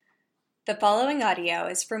The following audio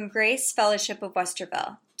is from Grace Fellowship of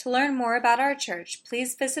Westerville. To learn more about our church,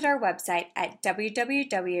 please visit our website at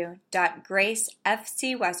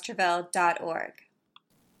www.gracefcwesterville.org.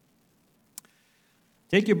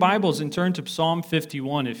 Take your Bibles and turn to Psalm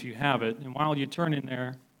 51 if you have it. And while you turn in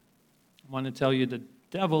there, I want to tell you the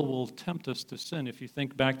devil will tempt us to sin. If you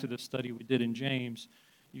think back to the study we did in James,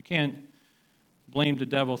 you can't blame the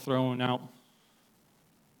devil throwing out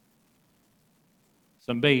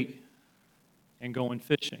some bait and going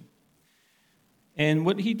fishing. And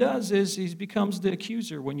what he does is he becomes the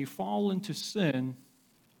accuser. When you fall into sin,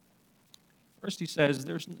 first he says,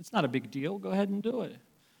 it's not a big deal, go ahead and do it.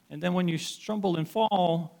 And then when you stumble and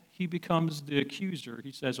fall, he becomes the accuser.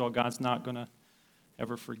 He says, God's not going to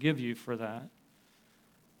ever forgive you for that.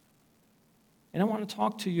 And I want to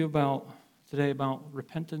talk to you today about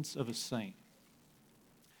repentance of a saint.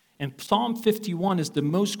 And Psalm 51 is the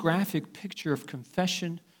most graphic picture of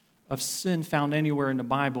confession of sin found anywhere in the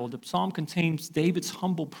Bible. The psalm contains David's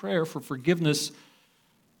humble prayer for forgiveness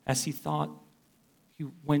as he thought he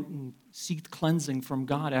went and sought cleansing from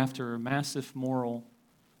God after a massive moral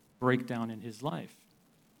breakdown in his life.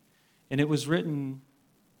 And it was written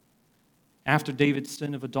after David's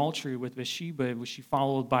sin of adultery with Bathsheba, which he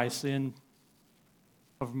followed by sin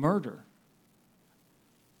of murder.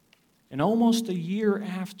 And almost a year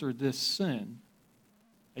after this sin,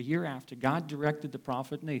 God directed the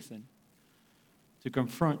prophet Nathan to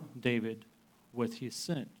confront David with his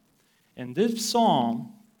sin. And this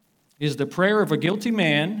psalm is the prayer of a guilty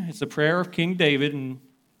man. It's the prayer of King David, and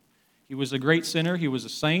he was a great sinner. He was a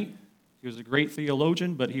saint. He was a great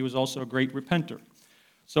theologian, but he was also a great repenter.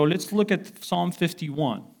 So let's look at Psalm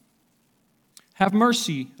 51. Have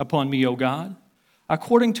mercy upon me, O God,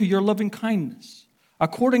 according to your loving kindness,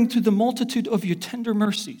 according to the multitude of your tender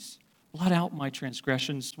mercies. Blot out my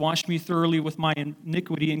transgressions, wash me thoroughly with my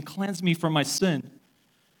iniquity, and cleanse me from my sin.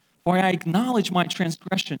 For I acknowledge my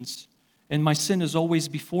transgressions, and my sin is always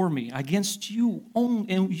before me. Against you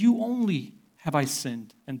only have I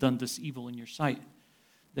sinned and done this evil in your sight,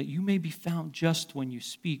 that you may be found just when you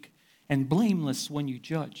speak, and blameless when you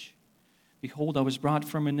judge. Behold, I was brought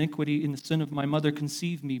from iniquity, in the sin of my mother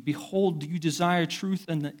conceived me. Behold, you desire truth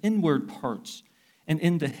in the inward parts, and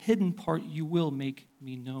in the hidden part you will make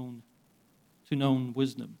me known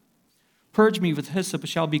wisdom. Purge me with hyssop, I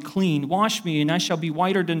shall be clean. Wash me, and I shall be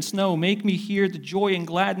whiter than snow. Make me hear the joy and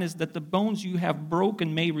gladness, that the bones you have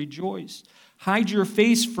broken may rejoice. Hide your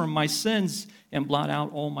face from my sins, and blot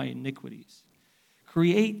out all my iniquities.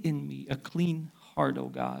 Create in me a clean heart, O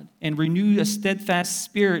God, and renew a steadfast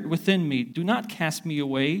spirit within me. Do not cast me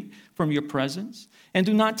away from your presence, and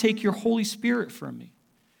do not take your Holy Spirit from me.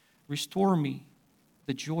 Restore me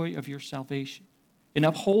the joy of your salvation, and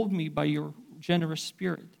uphold me by your generous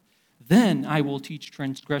spirit. Then I will teach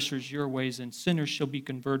transgressors your ways, and sinners shall be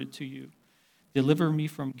converted to you. Deliver me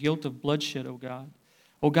from guilt of bloodshed, O God.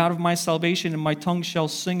 O God of my salvation, and my tongue shall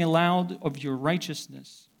sing aloud of your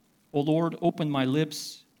righteousness. O Lord, open my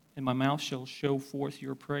lips, and my mouth shall show forth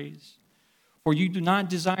your praise. For you do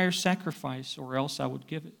not desire sacrifice, or else I would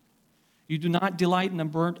give it. You do not delight in the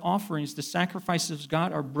burnt offerings. The sacrifices of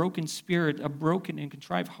God are broken spirit, a broken and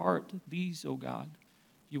contrite heart. These, O God,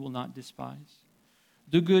 you will not despise.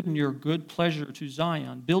 Do good in your good pleasure to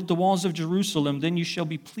Zion. Build the walls of Jerusalem, then you shall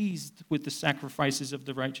be pleased with the sacrifices of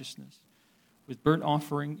the righteousness, with burnt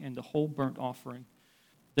offering and the whole burnt offering.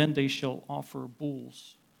 Then they shall offer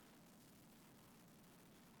bulls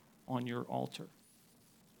on your altar.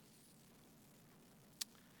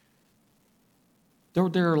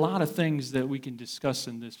 There are a lot of things that we can discuss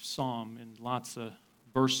in this psalm, and lots of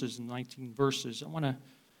verses, 19 verses. I want to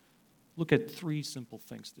look at three simple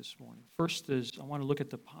things this morning. First is, I want to look at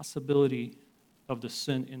the possibility of the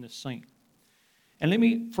sin in the saint. And let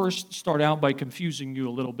me first start out by confusing you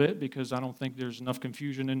a little bit, because I don't think there's enough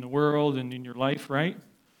confusion in the world and in your life, right?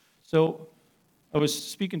 So I was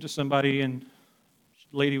speaking to somebody, and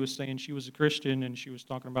the lady was saying she was a Christian, and she was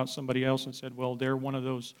talking about somebody else and said, well, they're one of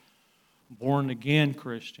those born-again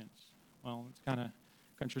Christians. Well, it's kind of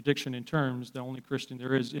contradiction in terms. The only Christian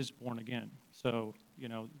there is born again. So,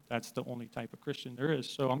 that's the only type of Christian there is.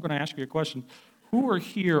 So I'm going to ask you a question. Who are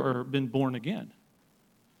here or been born again?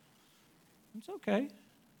 It's okay.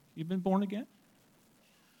 You've been born again?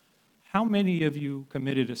 How many of you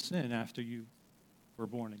committed a sin after you were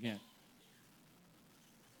born again?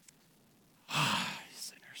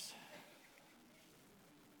 Sinners.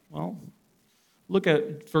 Well, look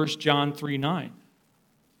at 1 John 3:9.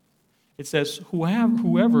 It says,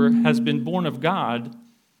 whoever has been born of God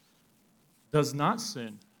does not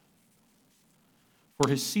sin, for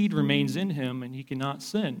his seed remains in him, and he cannot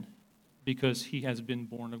sin because he has been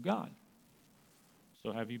born of God.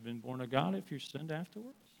 So have you been born of God if you sinned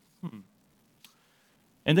afterwards?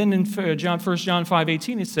 And then in 1 John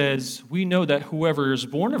 5:18, it says, we know that whoever is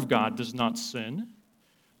born of God does not sin,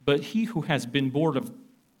 but he who has been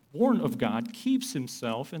born of God keeps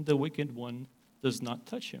himself, and the wicked one does not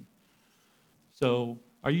touch him. So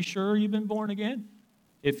are you sure you've been born again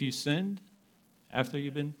if you sinned after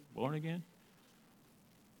you've been born again?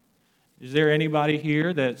 Is there anybody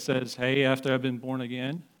here that says, hey, after I've been born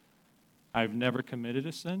again, I've never committed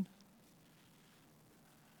a sin?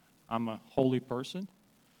 I'm a holy person.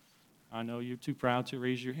 I know you're too proud to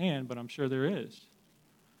raise your hand, but I'm sure there is.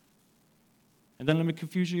 And then let me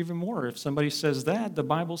confuse you even more. If somebody says that, the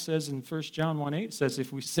Bible says in 1 John 1:8, it says,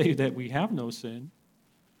 if we say that we have no sin,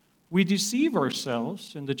 we deceive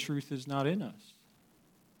ourselves, and the truth is not in us.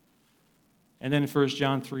 And then in 1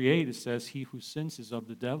 John 3:8, it says, he who sins is of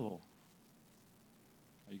the devil.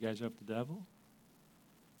 Are you guys of the devil?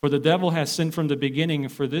 For the devil has sinned from the beginning,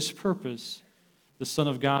 and for this purpose the Son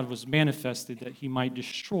of God was manifested, that he might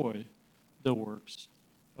destroy the works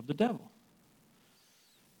of the devil.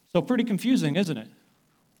 So pretty confusing, isn't it?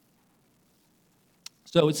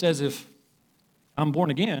 So it says if I'm born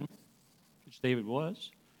again, which David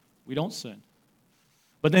was, we don't sin.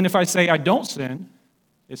 But then if I say I don't sin,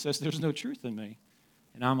 it says there's no truth in me,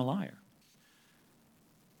 and I'm a liar.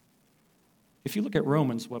 If you look at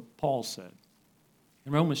Romans, what Paul said,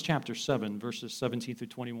 in Romans chapter 7, verses 17 through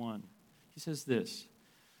 21, he says this,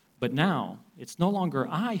 but now it's no longer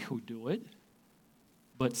I who do it,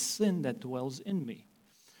 but sin that dwells in me.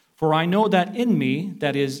 For I know that in me,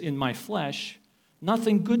 that is, in my flesh,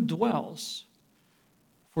 nothing good dwells.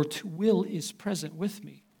 For to will is present with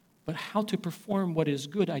me, but how to perform what is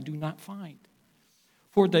good I do not find.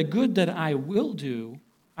 For the good that I will do,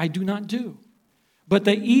 I do not do. But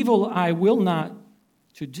the evil I will not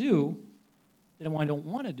to do, that I don't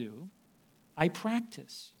want to do, I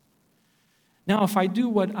practice. Now, if I do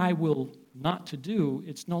what I will not to do,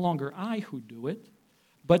 it's no longer I who do it,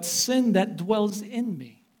 but sin that dwells in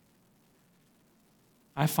me.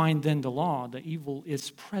 I find then the law, the evil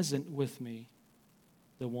is present with me,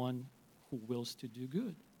 the one who wills to do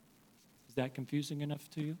good. Is that confusing enough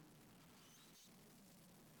to you?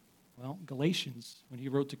 Well, Galatians, when he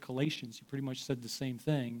wrote to Galatians, he pretty much said the same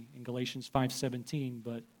thing in Galatians 5:17,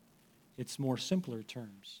 but it's more simpler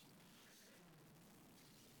terms.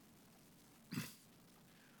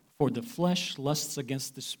 For the flesh lusts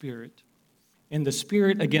against the spirit, and the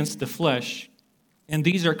spirit against the flesh, and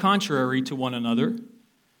these are contrary to one another,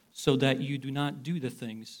 so that you do not do the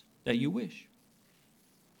things that you wish.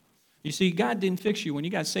 You see, God didn't fix you. When you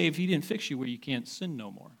got saved, he didn't fix you where you can't sin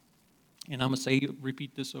no more. And I'm going to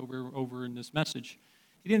repeat this over in this message.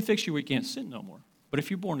 He didn't fix you where you can't sin no more. But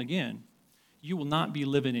if you're born again, you will not be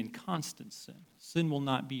living in constant sin. Sin will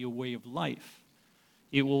not be a way of life.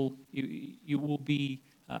 It will be,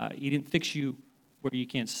 he didn't fix you where you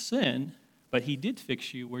can't sin, but he did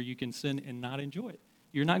fix you where you can sin and not enjoy it.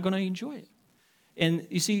 You're not going to enjoy it. And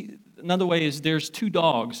you see, another way is there's two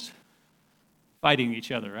dogs fighting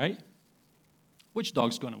each other, right? Which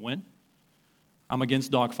dog's going to win? I'm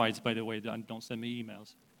against dog fights, by the way. Don't send me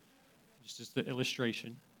emails. It's just an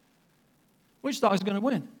illustration. Which dog's going to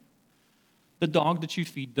win? The dog that you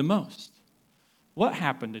feed the most. What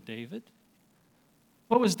happened to David?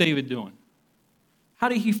 What was David doing? How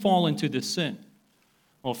did he fall into this sin?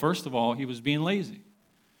 Well, first of all, he was being lazy.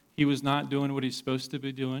 He was not doing what he's supposed to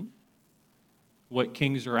be doing, what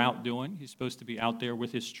kings are out doing. He's supposed to be out there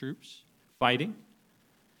with his troops, fighting.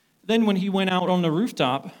 Then when he went out on the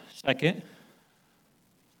rooftop, second,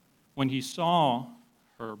 when he saw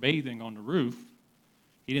her bathing on the roof,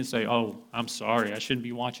 he didn't say, oh, I'm sorry, I shouldn't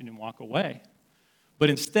be watching, and walk away. But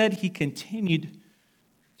instead, he continued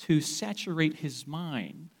to saturate his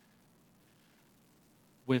mind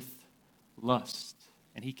with lust.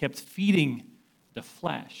 And he kept feeding the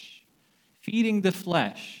flesh. Feeding the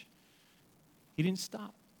flesh. He didn't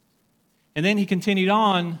stop. And then he continued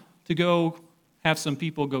on to go have some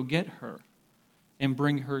people go get her and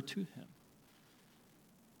bring her to him.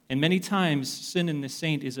 And many times, sin in the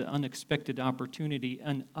saint is an unexpected opportunity,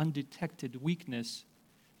 an undetected weakness.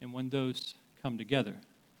 And when those come together,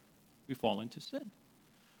 we fall into sin.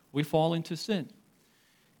 We fall into sin.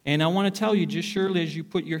 And I want to tell you, just surely as you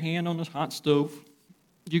put your hand on the hot stove,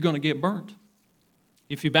 you're going to get burnt.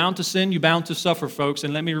 If you're bound to sin, you're bound to suffer, folks.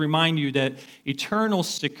 And let me remind you that eternal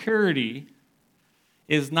security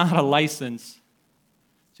is not a license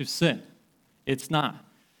to sin. It's not.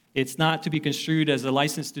 It's not to be construed as a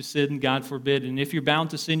license to sin, God forbid. And if you're bound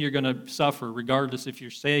to sin, you're going to suffer, regardless if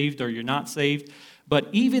you're saved or you're not saved. But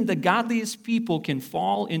even the godliest people can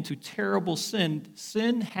fall into terrible sin.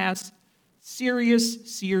 Sin has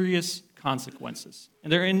serious, serious consequences.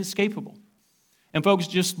 And they're inescapable. And folks,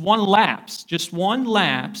 just one lapse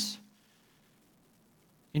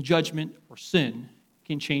in judgment or sin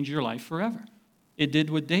can change your life forever. It did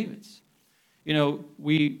with David's. You know,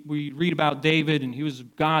 we read about David and he was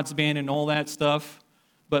God's man and all that stuff.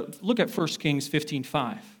 But look at 1 Kings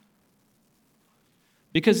 15:5.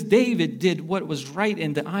 Because David did what was right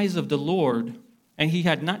in the eyes of the Lord, and he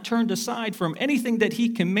had not turned aside from anything that he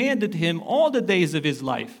commanded him all the days of his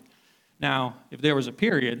life. Now, if there was a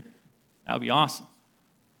period, that would be awesome,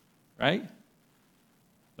 right?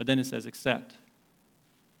 But then it says, except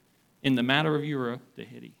in the matter of Uriah the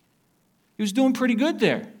Hittite. He was doing pretty good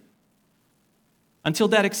there. Until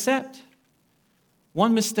that except.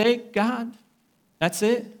 One mistake, God, that's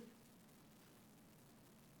it.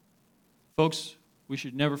 Folks, we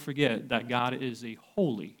should never forget that God is a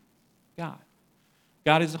holy God.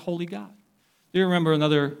 God is a holy God. Do you remember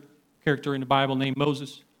another character in the Bible named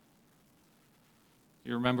Moses? Do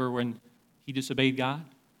you remember when he disobeyed God?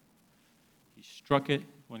 He struck it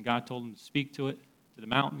when God told him to speak to it, to the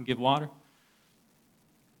mountain, give water.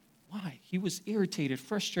 Why? He was irritated,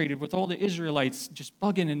 frustrated with all the Israelites just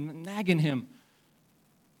bugging and nagging him.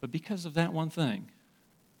 But because of that one thing,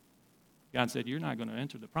 God said, you're not going to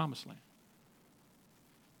enter the promised land.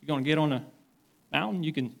 You're going to get on a mountain,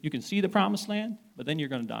 you can see the promised land, but then you're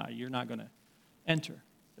going to die. You're not going to enter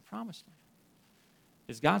the promised land.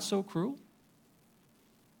 Is God so cruel?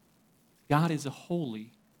 God is a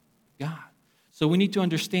holy God. So we need to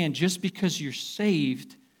understand, just because you're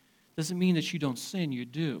saved doesn't mean that you don't sin, you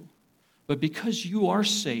do. But because you are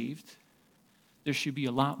saved, there should be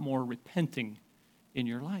a lot more repenting in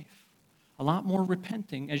your life. A lot more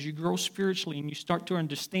repenting as you grow spiritually and you start to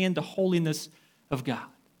understand the holiness of God.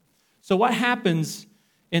 So what happens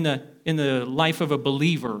in the life of a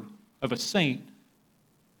believer, of a saint,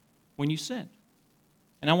 when you sin?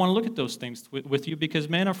 And I want to look at those things with you, because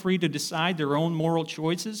men are free to decide their own moral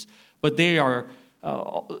choices, but they're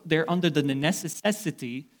under the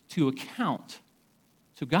necessity to account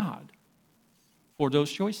to God for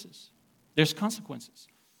those choices. There's consequences.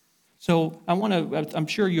 So I'm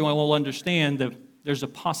sure you all will understand that there's a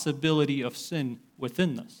possibility of sin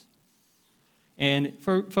within us. And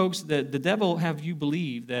for folks, the devil have you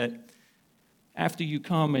believe that after you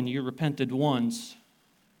come and you're repented once,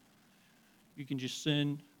 you can just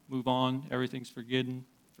sin, move on, everything's forgiven,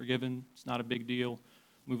 it's not a big deal,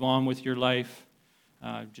 move on with your life,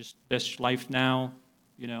 just best life now.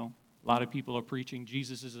 You know, a lot of people are preaching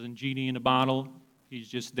Jesus is a genie in a bottle. He's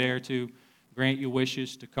just there to grant you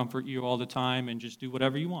wishes, to comfort you all the time, and just do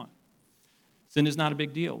whatever you want. Sin is not a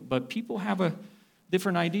big deal, but people have a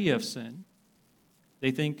different idea of sin.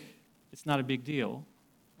 They think it's not a big deal.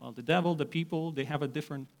 Well, the devil, the people, they have a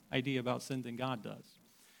different idea about sin than God does.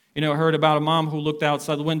 You know, I heard about a mom who looked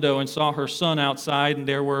outside the window and saw her son outside, and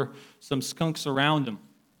there were some skunks around him.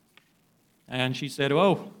 And she said,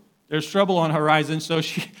 oh, there's trouble on the horizon. So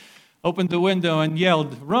she opened the window and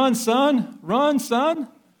yelled, run, son, run, son.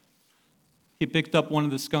 He picked up one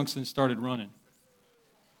of the skunks and started running.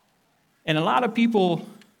 And a lot of people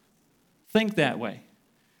think that way.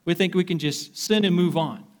 We think we can just sin and move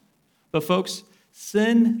on. But folks,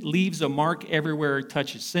 sin leaves a mark everywhere it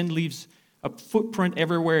touches. Sin leaves a footprint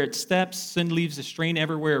everywhere it steps. Sin leaves a strain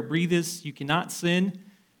everywhere it breathes. You cannot sin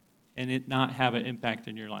and it not have an impact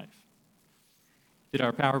in your life. Did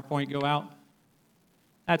our PowerPoint go out?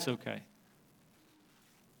 That's okay.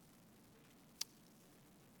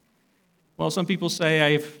 Well, some people say,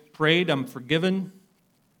 I've prayed, I'm forgiven.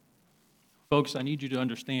 Folks, I need you to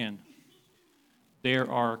understand, there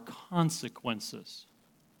are consequences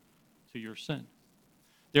to your sin.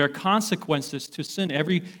 There are consequences to sin.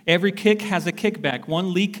 Every kick has a kickback.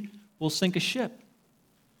 One leak will sink a ship.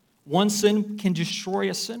 One sin can destroy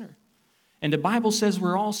a sinner. And the Bible says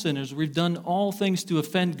we're all sinners. We've done all things to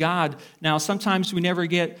offend God. Now, sometimes we never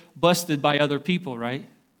get busted by other people, right?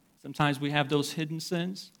 Sometimes we have those hidden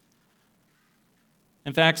sins.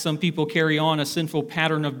 In fact, some people carry on a sinful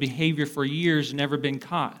pattern of behavior for years and never been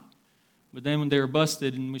caught. But then when they're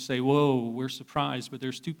busted and we say, whoa, we're surprised. But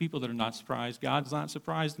there's two people that are not surprised. God's not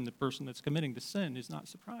surprised, and the person that's committing the sin is not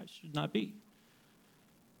surprised, should not be.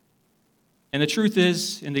 And the truth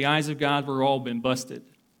is, in the eyes of God, we're all been busted.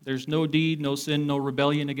 There's no deed, no sin, no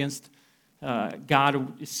rebellion against God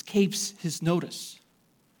who escapes his notice.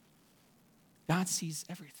 God sees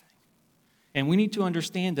everything. And we need to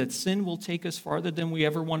understand that sin will take us farther than we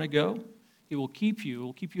ever want to go. It will keep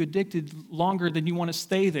you addicted longer than you want to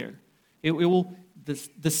stay there.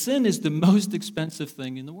 The sin is the most expensive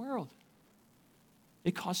thing in the world.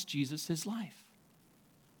 It cost Jesus his life.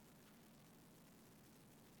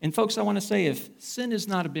 And folks, I want to say, if sin is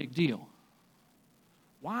not a big deal,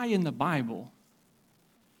 why in the Bible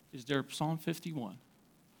is there Psalm 51,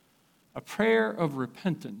 a prayer of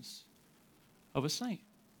repentance of a saint?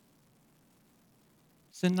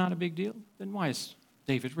 Sin not a big deal? Then why is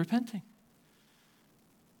David repenting?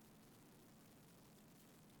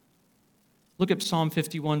 Look at Psalm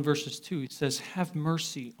 51, verses 2. It says, "Have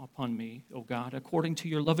mercy upon me, O God, according to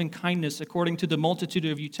your loving kindness, according to the multitude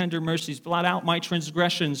of your tender mercies. Blot out my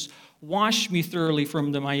transgressions. Wash me thoroughly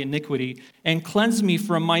from my iniquity, and cleanse me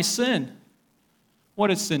from my sin."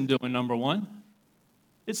 What is sin doing, number one?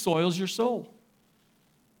 It soils your soul.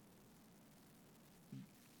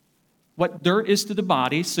 What dirt is to the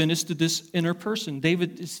body, sin is to this inner person.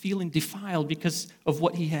 David is feeling defiled because of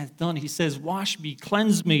what he has done. He says, "Wash me,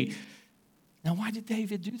 cleanse me." Now, why did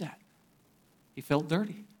David do that? He felt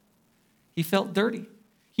dirty. He felt dirty.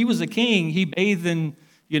 He was a king. He bathed in,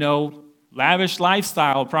 lavish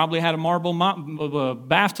lifestyle, probably had a marble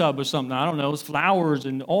bathtub or something. I don't know, flowers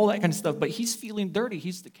and all that kind of stuff. But he's feeling dirty.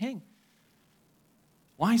 He's the king.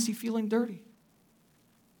 Why is he feeling dirty?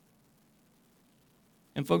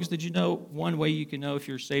 And folks, did you know one way you can know if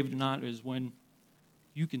you're saved or not is when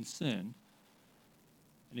you can sin.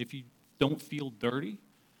 And if you don't feel dirty,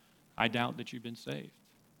 I doubt that you've been saved.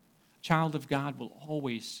 A child of God will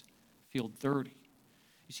always feel dirty.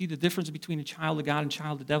 You see the difference between a child of God and a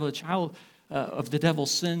child of the devil? A child of the devil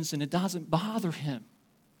sins and it doesn't bother him.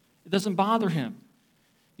 It doesn't bother him.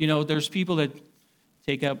 There's people that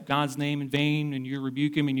take up God's name in vain and you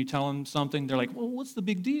rebuke him and you tell him something. They're like, well, what's the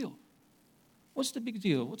big deal? What's the big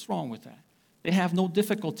deal? What's wrong with that? They have no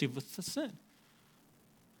difficulty with the sin.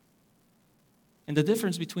 And the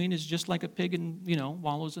difference between is just like a pig and,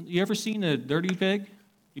 wallows in. You ever seen a dirty pig?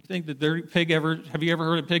 You think the dirty pig have you ever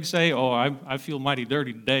heard a pig say, "Oh, I feel mighty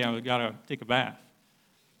dirty today, I've got to take a bath"?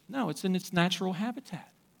 No, it's in its natural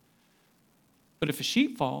habitat. But if a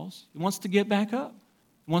sheep falls, it wants to get back up.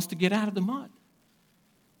 It wants to get out of the mud.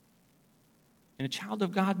 And a child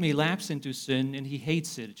of God may lapse into sin and he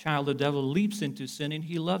hates it. A child of the devil leaps into sin and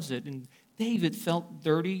he loves it. And David felt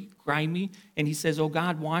dirty, grimy, and he says, "Oh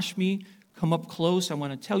God, wash me. Come up close. I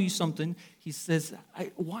want to tell you something." He says,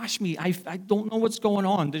 "Wash me. I don't know what's going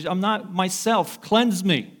on. I'm not myself. Cleanse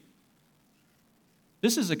me."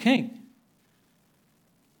 This is a king.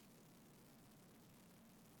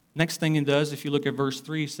 Next thing he does, if you look at verse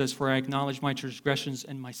 3, it says, "For I acknowledge my transgressions,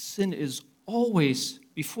 and my sin is always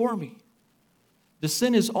before me." The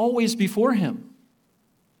sin is always before him.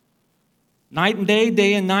 Night and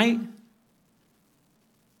day and night.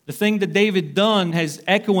 The thing that David done has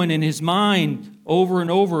echoing in his mind over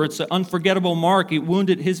and over. It's an unforgettable mark. It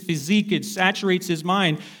wounded his physique. It saturates his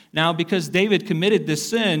mind. Now, because David committed this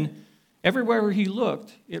sin, everywhere he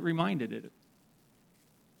looked, it reminded it.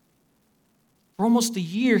 For almost a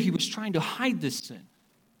year, he was trying to hide this sin.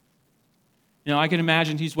 I can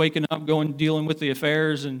imagine he's waking up, dealing with the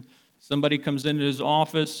affairs, and somebody comes into his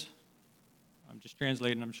office. I'm just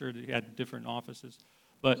translating. I'm sure that he had different offices.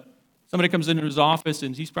 But somebody comes into his office,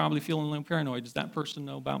 and he's probably feeling a little paranoid. Does that person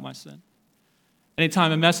know about my sin?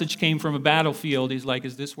 Anytime a message came from a battlefield, he's like,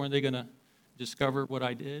 is this where they're going to discover what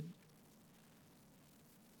I did?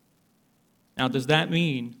 Now, does that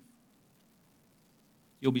mean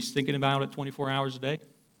you'll be thinking about it 24 hours a day?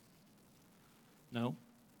 No.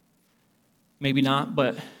 Maybe not,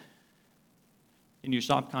 but in your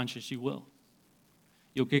subconscious, you will.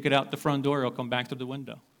 You'll kick it out the front door. It'll come back to the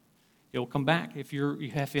window. It'll come back. If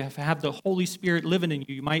you have the Holy Spirit living in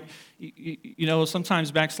you, you might,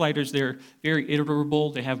 sometimes backsliders, they're very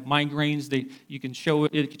irritable. They have migraines.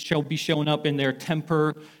 It could be showing up in their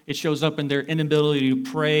temper. It shows up in their inability to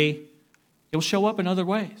pray. It'll show up in other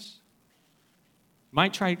ways. You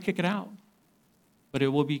might try to kick it out, but it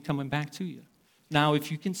will be coming back to you. Now,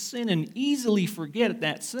 if you can sin and easily forget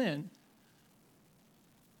that sin,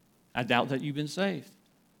 I doubt that you've been saved.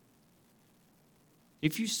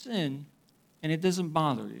 If you sin and it doesn't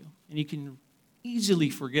bother you and you can easily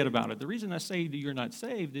forget about it, the reason I say that you're not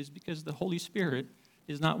saved is because the Holy Spirit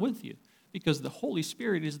is not with you. Because the Holy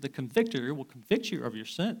Spirit is the convictor. It will convict you of your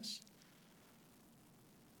sins.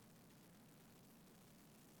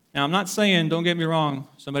 Now, I'm not saying, don't get me wrong,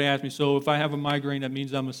 somebody asked me, so if I have a migraine, that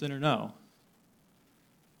means I'm a sinner? No.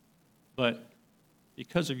 But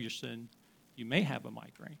because of your sin, you may have a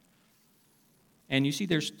migraine. And you see,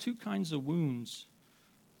 there's two kinds of wounds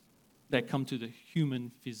that come to the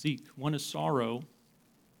human physique. One is sorrow,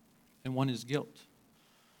 and one is guilt.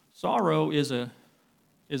 Sorrow is a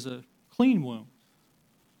clean wound.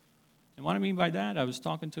 And what I mean by that, I was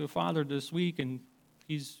talking to a father this week, and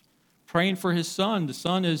he's praying for his son. The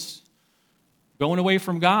son is going away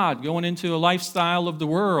from God, going into a lifestyle of the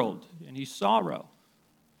world, and he's sorrow.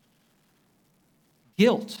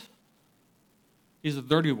 Guilt is a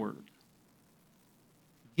dirty word.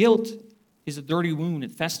 Guilt is a dirty wound. It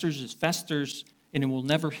festers, and it will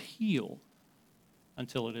never heal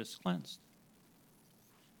until it is cleansed.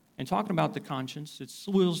 And talking about the conscience, it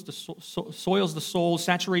soils the soul,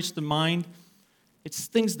 saturates the mind. It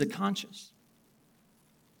stings the conscience.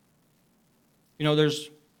 You know, there's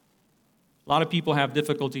a lot of people have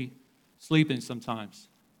difficulty sleeping sometimes.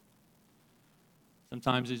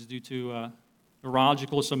 Sometimes it's due to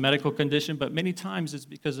neurological, some medical condition, but many times it's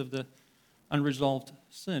because of the unresolved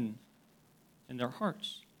sin in their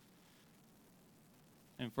hearts.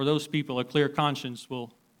 And for those people, a clear conscience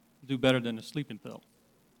will do better than a sleeping pill.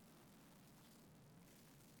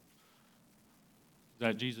 Is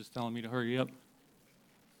that Jesus telling me to hurry up?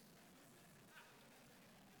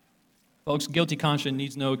 Folks, guilty conscience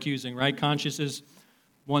needs no accusing, right? Conscience is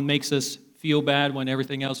one makes us feel bad when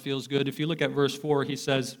everything else feels good. If you look at verse 4, he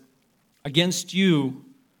says, against you,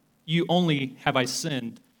 you only have I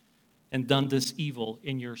sinned and done this evil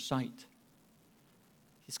in your sight.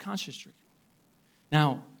 He's conscience stricken.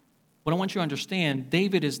 Now, what I want you to understand,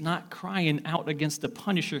 David is not crying out against the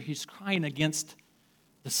punisher. He's crying against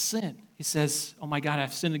the sin. He says, oh my God,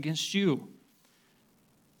 I've sinned against you.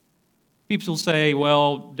 People say,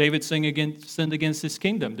 well, David sinned against his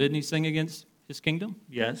kingdom. Didn't he sin against his kingdom?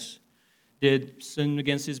 Yes. Did sin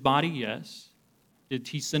against his body? Yes. Did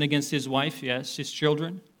he sin against his wife? Yes. His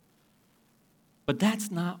children? But that's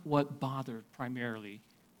not what bothered primarily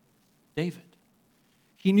David.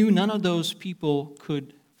 He knew none of those people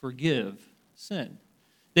could forgive sin.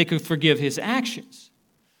 They could forgive his actions.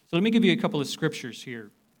 So let me give you a couple of scriptures here.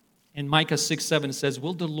 In Micah 6:7 says,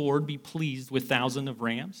 will the Lord be pleased with 1,000 of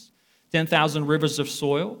rams, 10,000 rivers of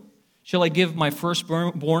soil? Shall I give my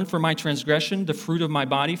firstborn for my transgression, the fruit of my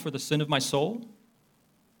body for the sin of my soul?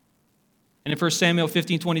 And in 1 Samuel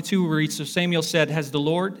 15:22, we read, so Samuel said, has the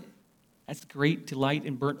Lord as great delight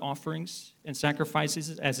in burnt offerings and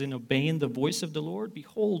sacrifices as in obeying the voice of the Lord?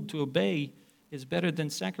 Behold, to obey is better than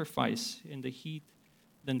sacrifice, in the heat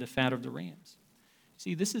than the fat of the rams.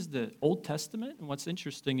 See, this is the Old Testament, and what's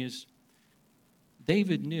interesting is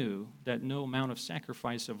David knew that no amount of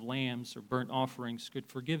sacrifice of lambs or burnt offerings could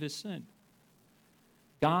forgive his sin.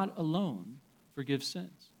 God alone forgives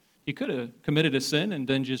sins. He could have committed a sin and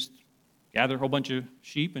then just gathered a whole bunch of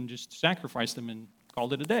sheep and just sacrificed them and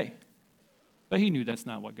called it a day. But he knew that's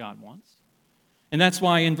not what God wants. And that's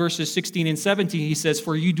why in verses 16 and 17 he says,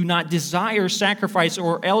 for you do not desire sacrifice,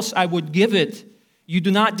 or else I would give it. You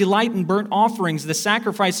do not delight in burnt offerings, the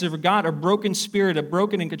sacrifices of God, a broken spirit, a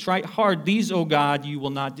broken and contrite heart. These, O God, you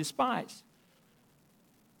will not despise.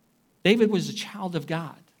 David was a child of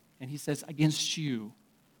God, and he says, against you,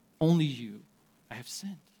 only you, I have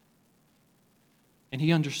sinned. And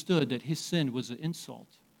he understood that his sin was an insult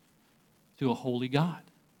to a holy God.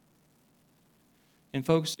 And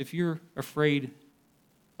folks, if you're afraid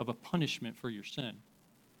of a punishment for your sin,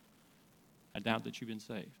 I doubt that you've been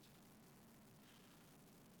saved.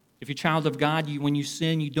 If you're a child of God, when you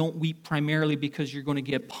sin, you don't weep primarily because you're going to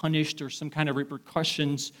get punished or some kind of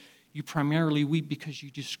repercussions. You primarily weep because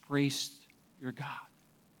you disgraced your God,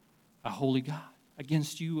 a holy God.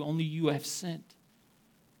 Against you, only you have sinned.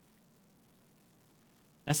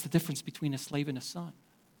 That's the difference between a slave and a son.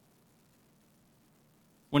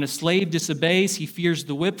 When a slave disobeys, he fears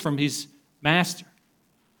the whip from his master.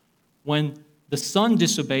 When the son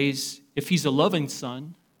disobeys, if he's a loving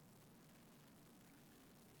son,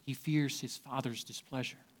 he fears his father's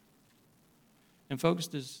displeasure. And folks,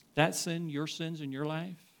 does that sin, your sins in your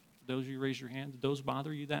life, those of you raise your hand, do those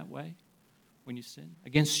bother you that way when you sin?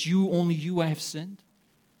 Against you, only you I have sinned.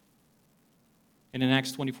 And in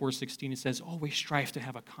Acts 24:16 it says, always strive to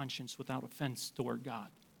have a conscience without offense toward God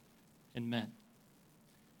and men.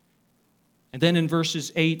 And then in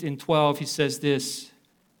verses 8 and 12 he says this,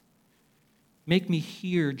 make me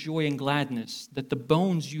hear joy and gladness, that the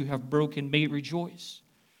bones you have broken may rejoice.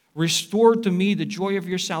 Restore to me the joy of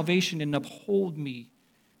your salvation and uphold me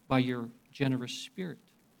by your generous spirit.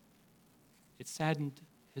 It saddened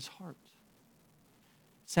his heart.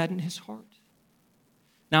 Saddened his heart.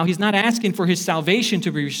 Now, he's not asking for his salvation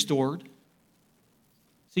to be restored.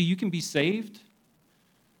 See, you can be saved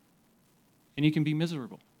and you can be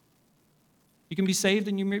miserable. You can be saved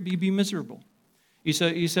and you may be miserable.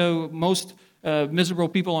 So most miserable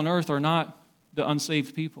people on earth are not the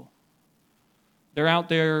unsaved people. They're out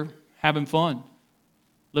there having fun,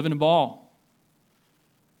 living a ball.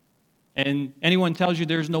 And anyone tells you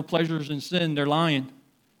there's no pleasures in sin, they're lying.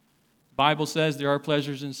 The Bible says there are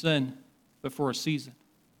pleasures in sin, but for a season.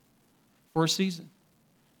 for a season.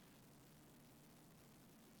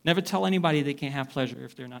 Never tell anybody they can't have pleasure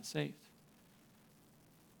if they're not saved.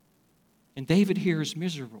 And David here is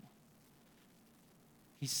miserable.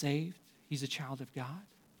 He's saved. He's a child of God.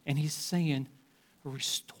 And he's saying,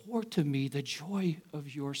 restore to me the joy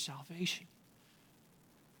of your salvation.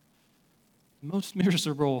 The most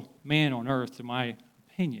miserable man on earth, in my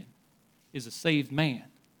opinion, is a saved man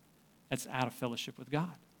that's out of fellowship with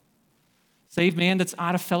God. Saved man that's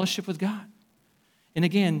out of fellowship with God. And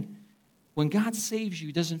again, when God saves you,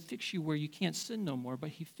 he doesn't fix you where you can't sin no more, but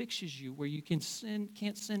he fixes you where you can't sin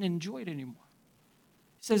and enjoy it anymore.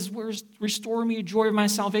 He says, restore me the joy of my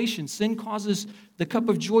salvation. Sin causes the cup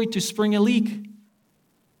of joy to spring a leak.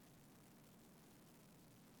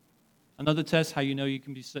 Another test how you know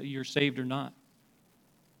you're saved or not.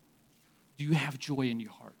 Do you have joy in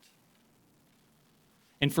your heart?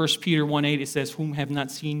 In 1 Peter 1:8 it says, whom have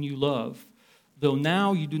not seen you love, though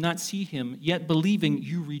now you do not see him, yet believing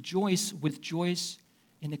you rejoice with joys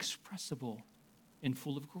inexpressible and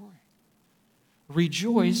full of glory.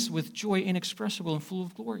 Rejoice with joy inexpressible and full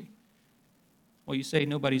of glory. Well, you say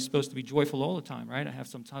nobody's supposed to be joyful all the time, right? I have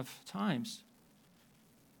some tough times.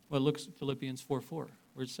 Well, look at Philippians 4:4.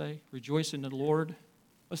 Where'd it say? Rejoice in the Lord.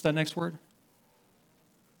 What's that next word?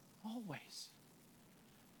 Always.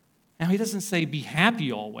 Now, he doesn't say be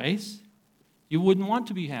happy always. You wouldn't want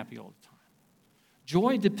to be happy all the time.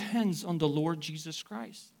 Joy depends on the Lord Jesus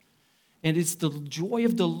Christ. And it's the joy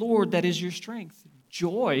of the Lord that is your strength.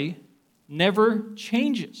 Joy never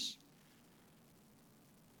changes.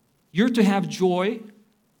 You're to have joy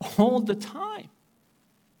all the time.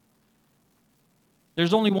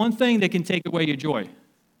 There's only one thing that can take away your joy.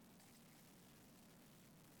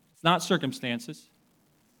 It's not circumstances.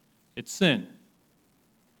 It's sin.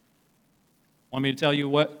 Want me to tell you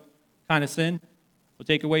what kind of sin will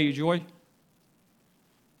take away your joy?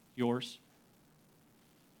 Yours.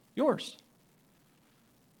 Yours.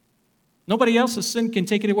 Nobody else's sin can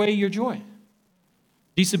take it away your joy.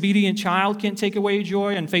 Disobedient child can't take away your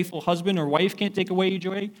joy. Unfaithful husband or wife can't take away your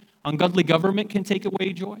joy. Ungodly government can take away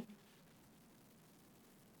your joy.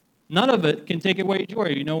 None of it can take away your joy.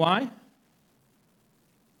 You know why?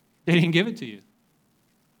 They didn't give it to you.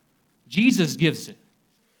 Jesus gives it.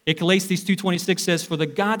 Ecclesiastes 2:26 says, for the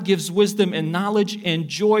God gives wisdom and knowledge and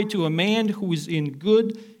joy to a man who is in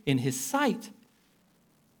good in his sight.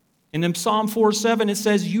 And in Psalm 4:7 it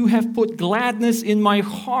says, you have put gladness in my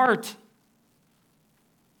heart.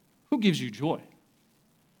 Who gives you joy?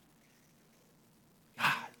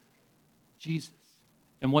 God. Jesus.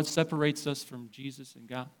 And what separates us from Jesus and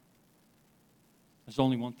God? There's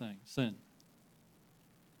only one thing, sin.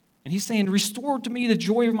 And he's saying, restore to me the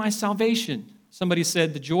joy of my salvation. Somebody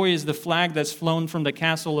said the joy is the flag that's flown from the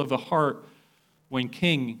castle of the heart when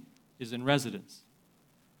king is in residence.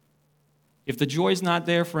 If the joy is not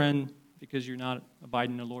there, friend, because you're not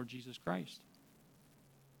abiding in the Lord Jesus Christ.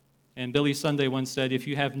 And Billy Sunday once said, if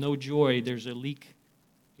you have no joy, there's a leak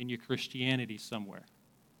in your Christianity somewhere.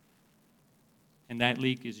 And that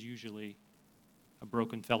leak is usually a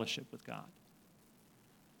broken fellowship with God.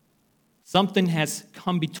 Something has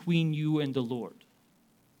come between you and the Lord.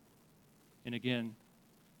 And again,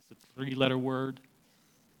 it's a 3-letter word,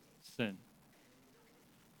 sin.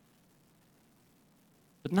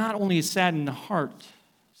 But not only is sad in the heart,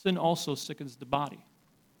 sin also sickens the body.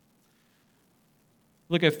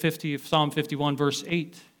 Look at Psalm 51, verse 8.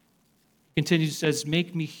 It continues, says,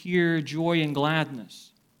 make me hear joy and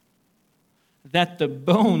gladness, that the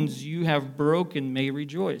bones you have broken may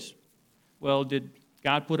rejoice. Well, did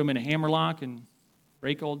God put him in a hammerlock and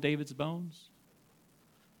break all David's bones?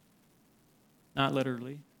 Not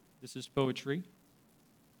literally. This is poetry.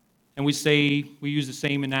 And we use the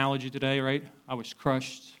same analogy today, right? I was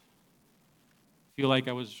crushed. Feel like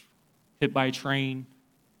I was hit by a train.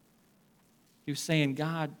 He was saying,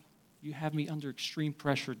 God, you have me under extreme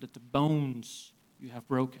pressure that the bones you have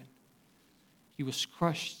broken. He was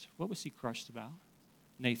crushed. What was he crushed about?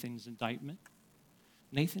 Nathan's indictment.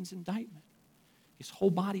 Nathan's indictment. His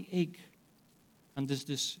whole body ached under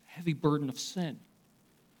this heavy burden of sin.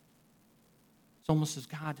 It's almost as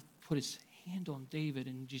God put his hand on David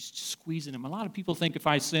and just squeezing him. A lot of people think if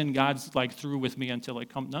I sin, God's like through with me until I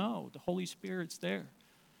come. No, the Holy Spirit's there.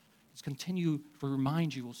 He's continue to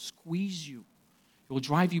remind you, will squeeze you. It will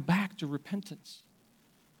drive you back to repentance.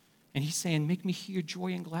 And he's saying, make me hear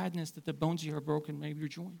joy and gladness that the bones you are broken may be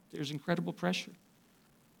rejoiced. There's incredible pressure.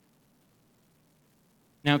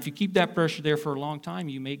 Now, if you keep that pressure there for a long time,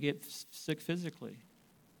 you may get sick physically.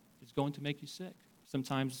 It's going to make you sick.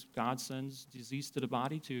 Sometimes God sends disease to the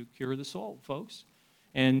body to cure the soul, folks.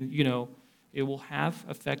 And, it will have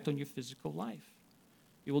effect on your physical life.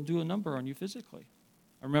 He will do a number on you physically.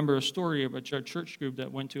 I remember a story of a church group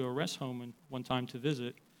that went to a rest home one time to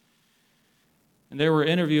visit. And they were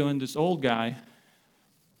interviewing this old guy,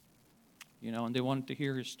 and they wanted to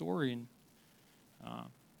hear his story and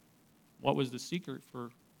what was the secret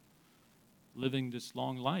for living this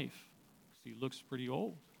long life. He looks pretty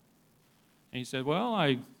old. And he said, well,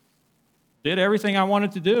 I did everything I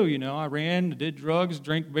wanted to do. I ran, did drugs,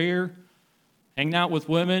 drank beer, hanged out with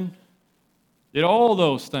women, did all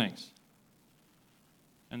those things.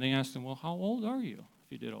 And they asked him, well, how old are you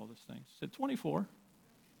if you did all those things? He said, 24.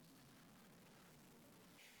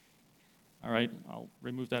 All right, I'll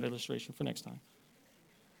remove that illustration for next time.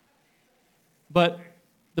 But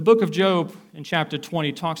the book of Job in chapter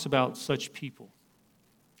 20 talks about such people.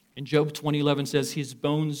 In Job 20:11 says, his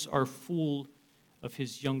bones are full of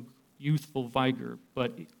his young youthful vigor,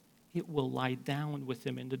 but it will lie down with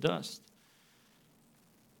him in the dust.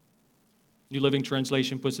 New Living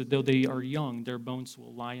Translation puts it, though they are young, their bones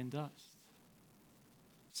will lie in dust.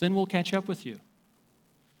 Sin will catch up with you.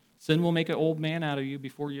 Sin will make an old man out of you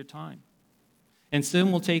before your time. And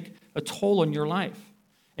sin will take a toll on your life.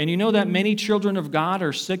 And you know that many children of God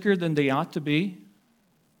are sicker than they ought to be?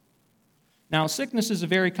 Now, sickness is a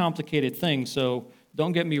very complicated thing, so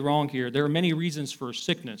don't get me wrong here. There are many reasons for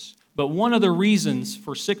sickness. But one of the reasons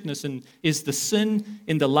for sickness is the sin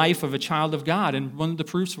in the life of a child of God. And one of the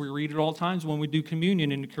proofs, we read it all times when we do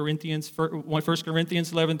communion in 1 Corinthians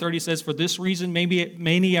 11:30 says, for this reason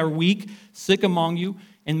many are weak, sick among you,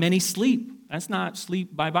 and many sleep. That's not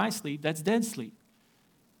sleep, bye-bye sleep. That's dead sleep.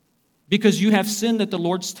 Because you have sinned at the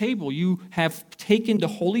Lord's table. You have taken the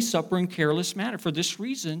Holy Supper in careless manner. For this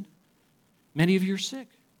reason, many of you are sick.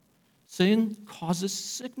 Sin causes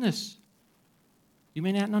sickness. You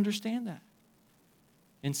may not understand that.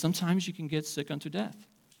 And sometimes you can get sick unto death.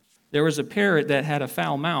 There was a parrot that had a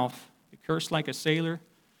foul mouth. It cursed like a sailor.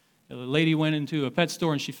 The lady went into a pet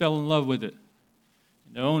store and she fell in love with it.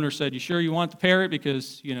 And the owner said, you sure you want the parrot?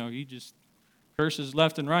 Because, he just curses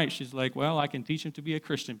left and right. She's like, well, I can teach him to be a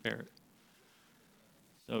Christian parrot.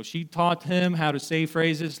 So she taught him how to say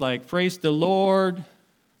phrases like, praise the Lord,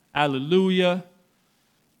 hallelujah.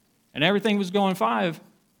 And everything was going fine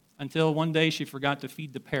until one day she forgot to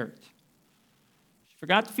feed the parrot. She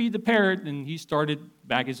forgot to feed the parrot, and he started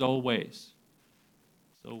back his old ways.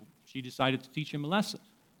 So she decided to teach him a lesson.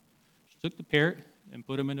 She took the parrot and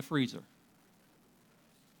put him in the freezer.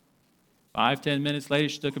 5-10 minutes later,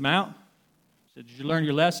 she took him out. She said, did you learn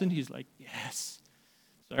your lesson? He's like, yes.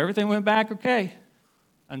 So everything went back okay.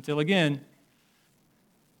 Until again,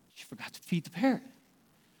 she forgot to feed the parrot.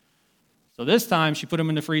 So this time, she put him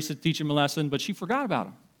in the freezer to teach him a lesson, but she forgot about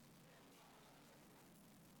him.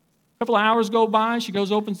 A couple of hours go by, she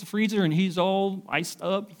goes, opens the freezer, and he's all iced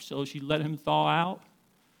up, so she let him thaw out.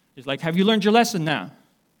 He's like, have you learned your lesson now?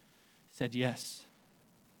 He said, yes.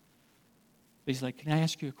 He's like, can I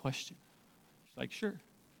ask you a question? She's like, sure.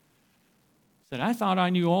 He said, I thought I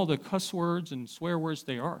knew all the cuss words and swear words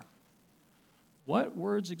they are. What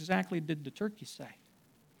words exactly did the turkey say?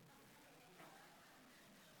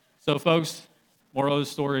 So, folks, moral of the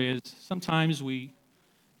story is sometimes we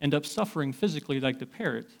end up suffering physically like the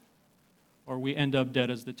parrot, or we end up dead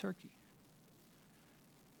as the turkey.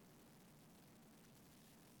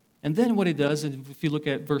 And then what it does, and if you look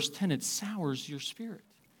at verse 10, it sours your spirit.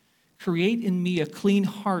 Create in me a clean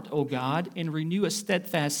heart, O God, and renew a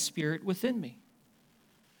steadfast spirit within me.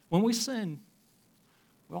 When we sin,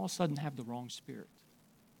 we all of a sudden have the wrong spirit.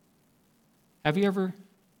 Have you ever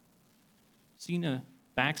seen a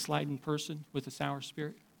backsliding person with a sour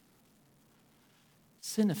spirit?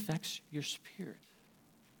 Sin affects your spirit.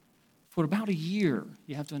 For about a year,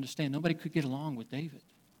 you have to understand, nobody could get along with David.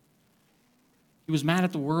 He was mad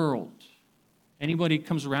at the world. Anybody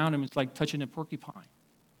comes around him, it's like touching a porcupine.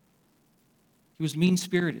 He was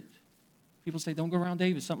mean-spirited. People say, don't go around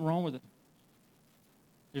David, something wrong with him.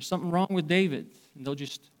 There's something wrong with David. And they'll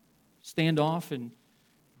just stand off and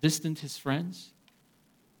distant his friends.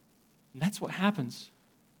 And that's what happens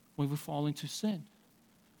when we fall into sin.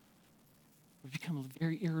 We become a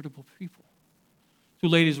very irritable people. Two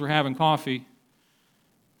ladies were having coffee,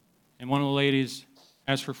 and one of the ladies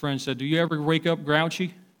asked her friend, said, do you ever wake up grouchy?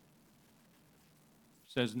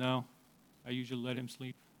 She says, no. I usually let him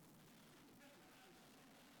sleep.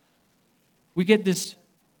 We get this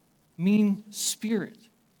mean spirit.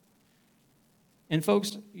 And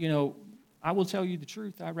folks, I will tell you the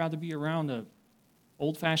truth. I'd rather be around an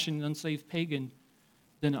old-fashioned, unsaved pagan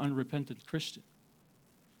than an unrepentant Christian.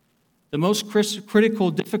 The most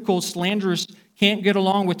critical, difficult, slanderous, can't get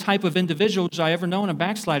along with type of individuals I ever known are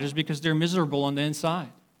backsliders because they're miserable on the inside.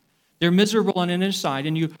 They're miserable on the inside.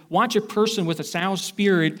 And you watch a person with a sour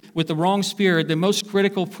spirit, with the wrong spirit, the most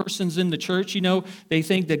critical persons in the church, they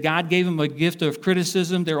think that God gave them a gift of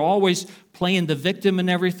criticism. They're always playing the victim and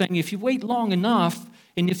everything. If you wait long enough,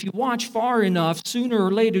 and if you watch far enough, sooner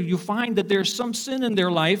or later, you find that there's some sin in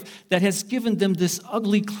their life that has given them this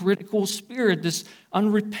ugly, critical spirit, this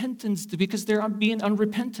unrepentance, because they're being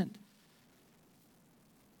unrepentant.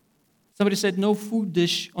 Somebody said, no food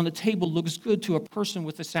dish on the table looks good to a person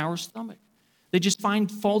with a sour stomach. They just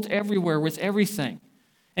find fault everywhere with everything.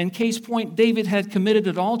 And case point, David had committed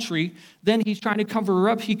adultery. Then he's trying to cover her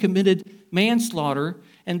up. He committed manslaughter.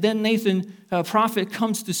 And then Nathan, a prophet,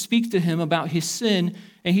 comes to speak to him about his sin.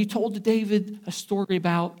 And he told David a story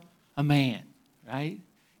about a man, right?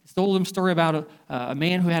 He told him a story about a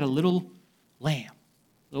man who had a little lamb,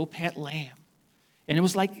 a little pet lamb. And it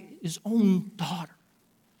was like his own daughter.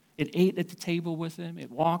 It ate at the table with him.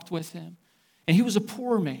 It walked with him. And he was a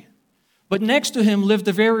poor man. But next to him lived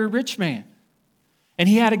a very rich man. And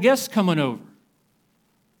he had a guest coming over.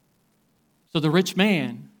 So the rich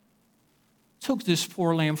man took this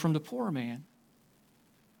poor lamb from the poor man,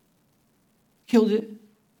 killed it,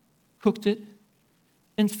 cooked it,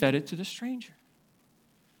 and fed it to the stranger.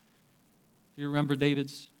 Do you remember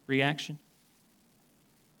David's reaction?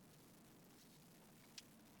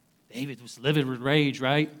 David was livid with rage,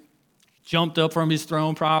 right? Jumped up from his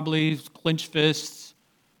throne probably, clenched fists.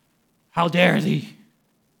 How dare thee?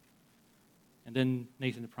 And then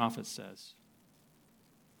Nathan the prophet says,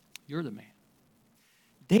 you're the man.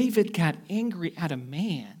 David got angry at a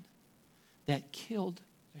man that killed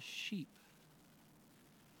a sheep.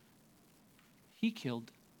 He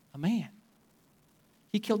killed a man.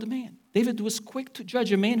 He killed a man. David was quick to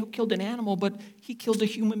judge a man who killed an animal, but he killed a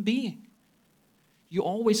human being. You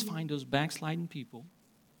always find those backsliding people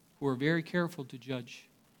who are very careful to judge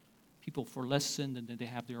people for less sin than they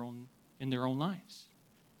have in their own lives.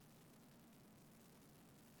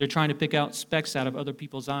 They're trying to pick out specks out of other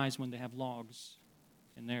people's eyes when they have logs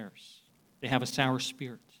in theirs. They have a sour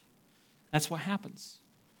spirit. That's what happens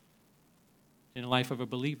in the life of a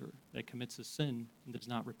believer that commits a sin and does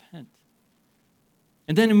not repent.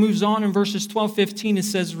 And then it moves on in verses 12, 15. It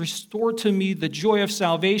says, restore to me the joy of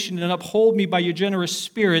salvation and uphold me by your generous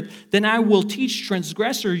spirit. Then I will teach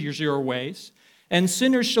transgressors your ways, and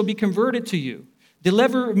sinners shall be converted to you.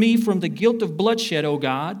 Deliver me from the guilt of bloodshed, O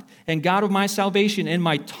God, and God of my salvation, and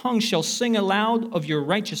my tongue shall sing aloud of your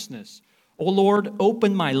righteousness. O Lord,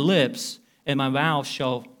 open my lips, and my mouth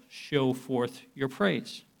shall show forth your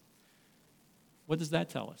praise. What does that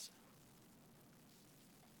tell us?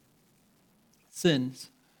 Sin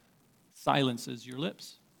silences your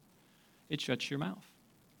lips. It shuts your mouth.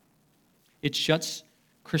 It shuts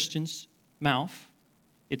Christian's mouth.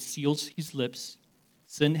 It seals his lips.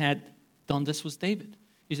 Sin had done this with David.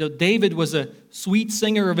 You know, David was a sweet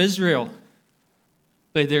singer of Israel,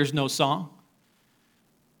 but there's no song.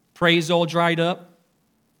 Praise all dried up.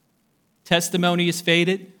 Testimony is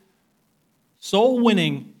faded. Soul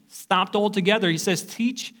winning stopped altogether. He says,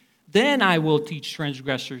 then I will teach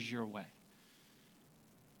transgressors your way.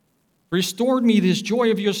 Restore me this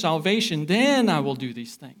joy of your salvation, then I will do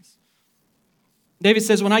these things. David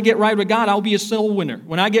says, when I get right with God, I'll be a soul winner.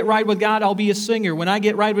 When I get right with God, I'll be a singer. When I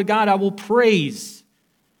get right with God, I will praise.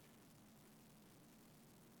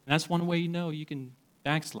 And that's one way you know you can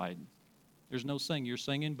backslide. There's no sing. You're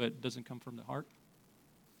singing, but it doesn't come from the heart.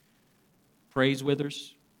 Praise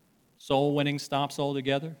withers. Soul winning stops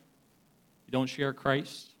altogether. You don't share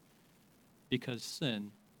Christ because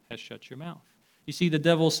sin has shut your mouth. You see, the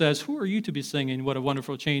devil says, who are you to be singing what a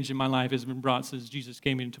wonderful change in my life has been brought since Jesus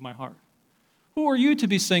came into my heart? Who are you to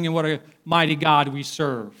be singing what a mighty God we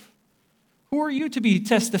serve? Who are you to be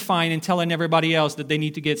testifying and telling everybody else that they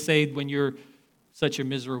need to get saved when you're such a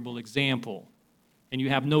miserable example? And you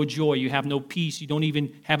have no joy, you have no peace, you don't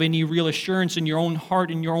even have any real assurance in your own heart,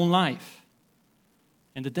 in your own life.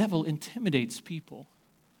 And the devil intimidates people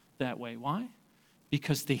that way. Why?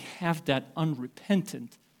 Because they have that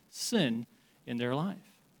unrepentant sin in their life.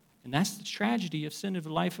 And that's the tragedy of sin in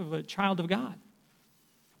the life of a child of God.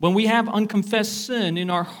 When we have unconfessed sin in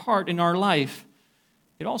our heart, in our life,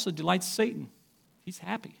 it also delights Satan. He's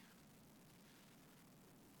happy.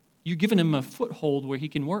 You've given him a foothold where he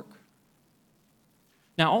can work.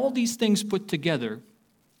 Now, all these things put together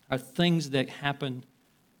are things that happen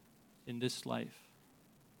in this life.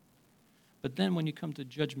 But then when you come to the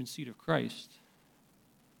judgment seat of Christ,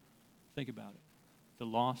 think about it. The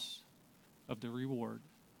loss of the reward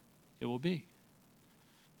it will be.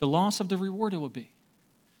 The loss of the reward it will be.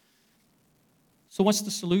 So what's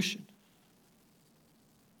the solution?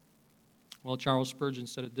 Well, Charles Spurgeon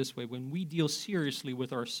said it this way: when we deal seriously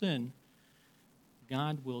with our sin,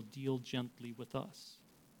 God will deal gently with us.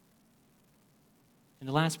 And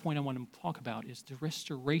the last point I want to talk about is the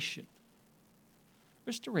restoration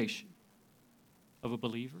of a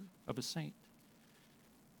believer, of a saint.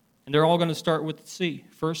 And they're all going to start with C.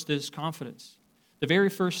 First is confidence. The very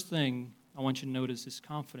first thing I want you to notice is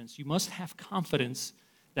confidence. You must have confidence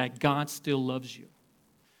that God still loves you.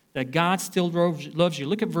 That God still loves you.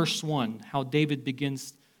 Look at verse 1, how David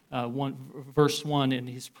begins verse 1 in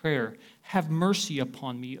his prayer. Have mercy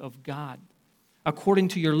upon me, of God. According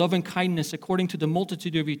to your loving kindness, according to the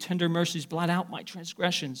multitude of your tender mercies, blot out my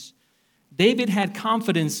transgressions. David had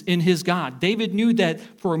confidence in his God. David knew that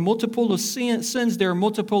for a multiple of sins, there are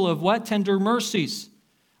multiple of what? Tender mercies.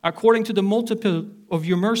 According to the multiple of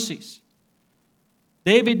your mercies.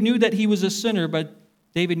 David knew that he was a sinner, but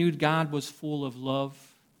David knew God was full of love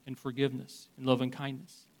and forgiveness and love and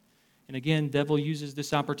kindness. And again, devil uses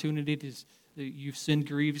this opportunity to, you've sinned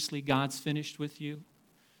grievously, God's finished with you.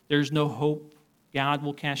 There's no hope. God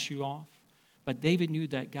will cast you off. But David knew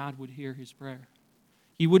that God would hear his prayer.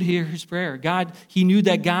 He would hear his prayer. He knew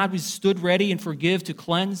that God was stood ready and forgive, to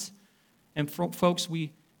cleanse. And folks,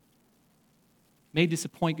 we may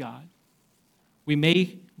disappoint God. We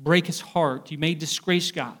may break his heart. You may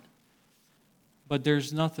disgrace God. But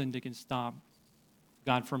there's nothing that can stop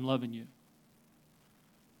God from loving you.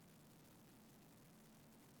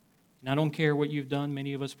 And I don't care what you've done.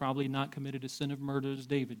 Many of us probably not committed a sin of murder as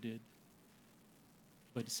David did.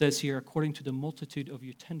 But it says here, according to the multitude of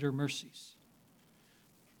your tender mercies.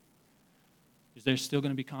 Is there still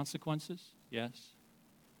going to be consequences? Yes.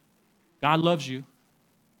 God loves you,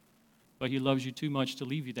 but he loves you too much to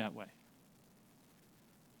leave you that way.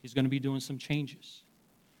 He's going to be doing some changes.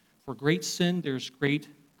 For great sin, there's great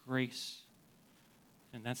grace.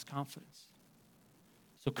 And that's confidence.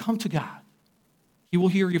 So come to God. He will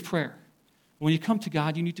hear your prayer. When you come to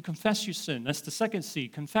God, you need to confess your sin. That's the second C,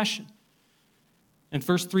 confession. And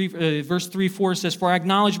verse 3-4 says, for I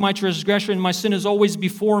acknowledge my transgression, and my sin is always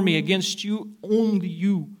before me. Against you, only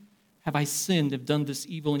you, have I sinned, have done this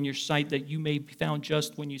evil in your sight, that you may be found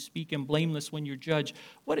just when you speak and blameless when you judge.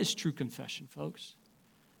 What is true confession, folks?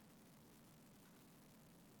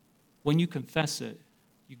 When you confess it,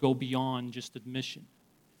 you go beyond just admission.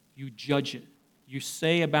 You judge it. You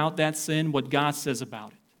say about that sin what God says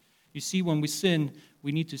about it. You see, when we sin,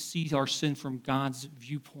 we need to see our sin from God's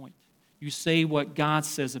viewpoint. You say what God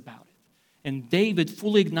says about it. And David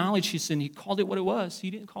fully acknowledged his sin. He called it what it was.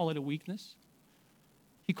 He didn't call it a weakness.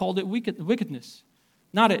 He called it wickedness.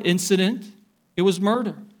 Not an incident. It was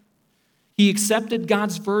murder. He accepted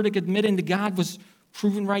God's verdict, admitting that God was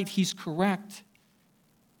proven right. He's correct.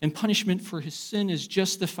 And punishment for his sin is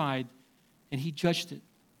justified. And he judged it.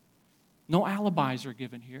 No alibis are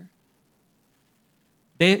given here.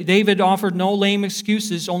 David offered no lame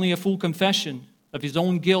excuses, only a full confession of his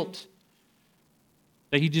own guilt,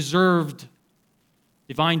 that he deserved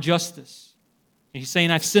divine justice. And he's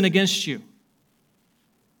saying, I've sinned against you. And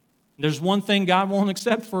there's one thing God won't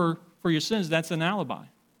accept for your sins, that's an alibi.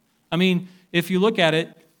 I mean, if you look at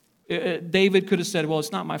it, David could have said, well,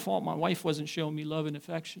 it's not my fault. My wife wasn't showing me love and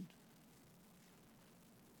affection.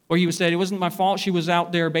 Or he would say, it wasn't my fault. She was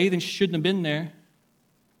out there bathing. She shouldn't have been there.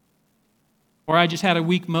 Or I just had a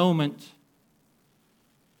weak moment.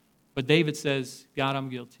 But David says, God, I'm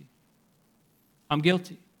guilty. I'm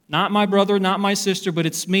guilty. Not my brother, not my sister, but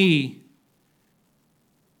it's me.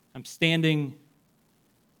 I'm standing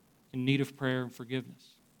in need of prayer and forgiveness.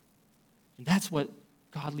 And that's what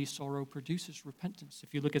godly sorrow produces, repentance.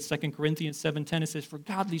 If you look at 2 Corinthians 7:10, it says, for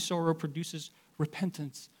godly sorrow produces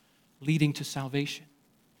repentance, leading to salvation.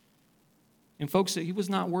 And folks, he was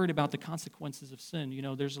not worried about the consequences of sin. You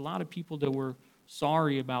know, there's a lot of people that were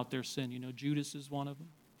sorry about their sin. You know, Judas is one of them,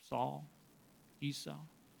 Saul, Esau.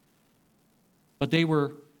 But they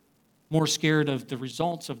were more scared of the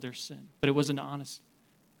results of their sin. But it was an honest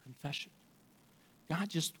confession. God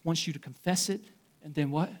just wants you to confess it, and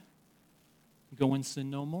then what? Go and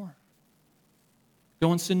sin no more.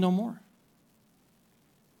 Go and sin no more.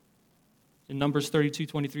 In Numbers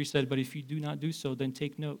 32:23 said, but if you do not do so, then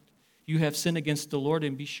take note. You have sinned against the Lord,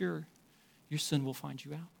 and be sure your sin will find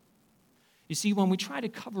you out. You see, when we try to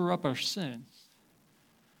cover up our sins,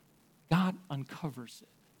 God uncovers it.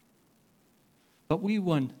 But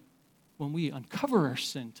when we uncover our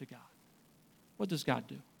sin to God, what does God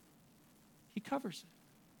do? He covers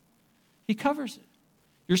it. He covers it.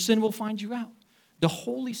 Your sin will find you out. The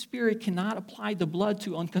Holy Spirit cannot apply the blood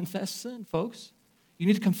to unconfessed sin, folks. You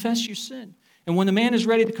need to confess your sin. And when the man is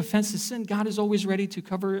ready to confess his sin, God is always ready to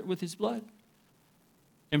cover it with his blood.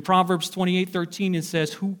 In Proverbs 28:13, it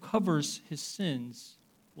says, "Who covers his sins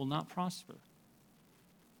will not prosper.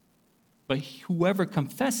 But whoever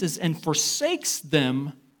confesses and forsakes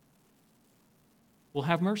them will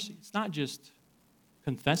have mercy." It's not just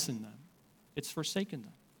confessing them, it's forsaking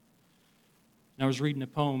them. And I was reading a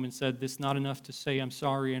poem and said, "It's not enough to say I'm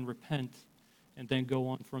sorry and repent and then go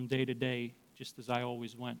on from day to day just as I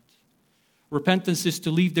always went." Repentance is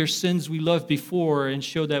to leave their sins we loved before and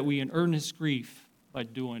show that we in earnest grief by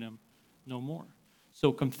doing them no more.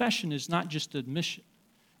 So confession is not just admission.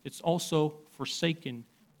 It's also forsaking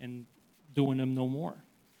and doing them no more.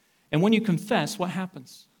 And when you confess, what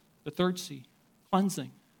happens? The third C,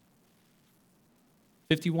 cleansing.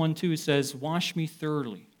 51:2 says, "Wash me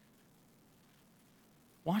thoroughly.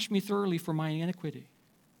 Wash me thoroughly for my iniquity."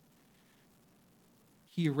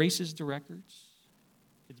 He erases the records.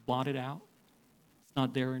 It's blotted out. It's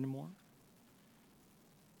not there anymore.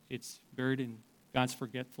 It's buried in God's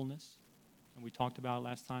forgetfulness. And we talked about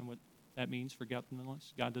last time what that means,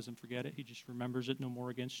 forgetfulness. God doesn't forget it. He just remembers it no more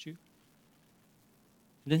against you.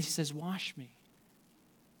 And then he says, "Wash me."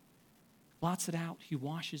 Blots it out. He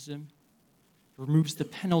washes him. He removes the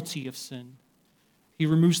penalty of sin. He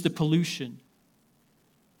removes the pollution.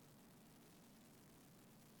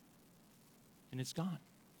 And it's gone.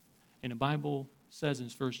 And the Bible says in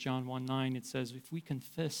 1 John 1:9, it says, if we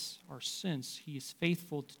confess our sins, he is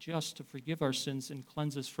faithful to just to forgive our sins and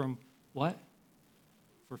cleanse us from what?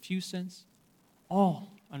 For few sins?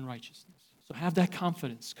 All unrighteousness. So have that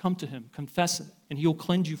confidence. Come to him, confess it, and he'll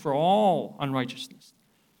cleanse you for all unrighteousness.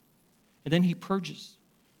 And then he purges.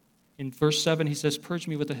 In verse 7, he says, "Purge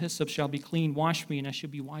me with the hyssop, shall be clean. Wash me, and I shall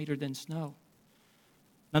be whiter than snow."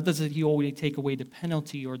 Not that he always take away the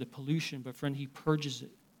penalty or the pollution, but friend, he purges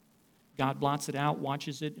it. God blots it out,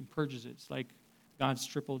 washes it, and purges it. It's like God's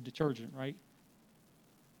triple detergent, right?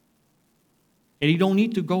 And you don't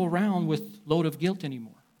need to go around with load of guilt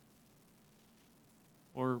anymore,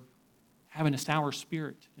 or having a sour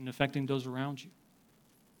spirit and affecting those around you.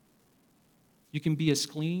 You can be as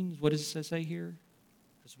clean, what does it say here?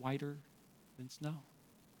 As whiter than snow.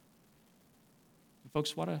 And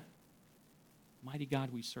folks, what a mighty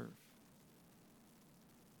God we serve.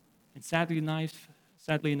 And sadly enough,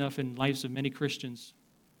 in lives of many Christians,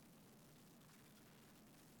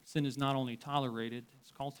 sin is not only tolerated,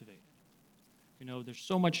 it's cultivated. You know, there's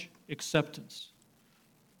so much acceptance.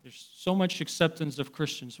 There's so much acceptance of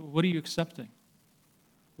Christians. What are you accepting?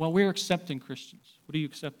 Well, we're accepting Christians. What are you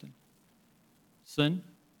accepting? Sin?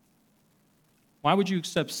 Why would you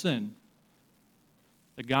accept sin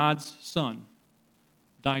that God's Son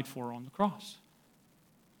died for on the cross?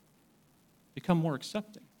 Become more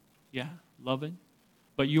accepting. Yeah, loving.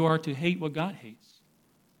 But you are to hate what God hates.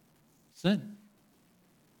 Sin.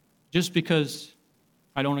 Just because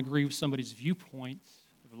I don't agree with somebody's viewpoint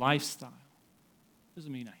of lifestyle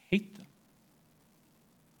doesn't mean I hate them.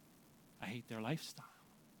 I hate their lifestyle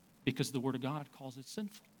because the Word of God calls it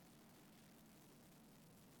sinful.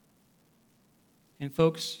 And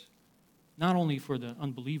folks, not only for the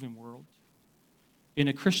unbelieving world, in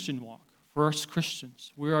a Christian walk, for us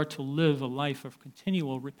Christians, we are to live a life of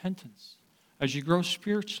continual repentance as you grow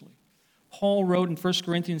spiritually. Paul wrote in 1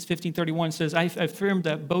 Corinthians 15:31, says, "I affirm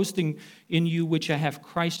that boasting in you which I have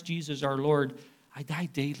Christ Jesus our Lord, I die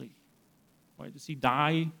daily." Why, does he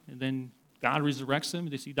die and then God resurrects him?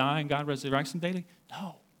 Does he die and God resurrects him daily?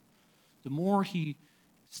 No. The more he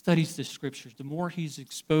studies the Scriptures, the more he's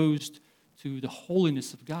exposed to the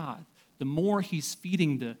holiness of God, the more he's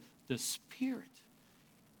feeding the Spirit,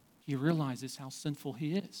 he realizes how sinful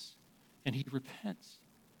he is, and he repents.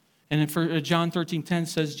 And in John 13:10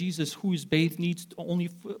 says, Jesus, who is bathed, needs only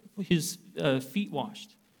his feet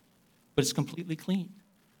washed, but it's completely clean.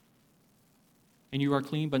 And you are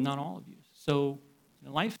clean, but not all of you. So in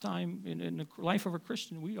a lifetime, in the life of a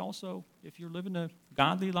Christian, we also, if you're living a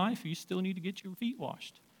godly life, you still need to get your feet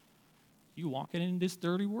washed. You walking in this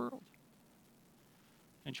dirty world.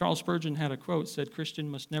 And Charles Spurgeon had a quote, said, "Christian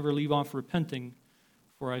must never leave off repenting,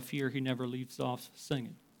 for I fear he never leaves off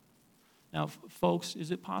singing." Now, folks,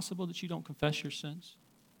 is it possible that you don't confess your sins?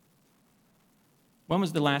 When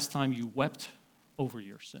was the last time you wept over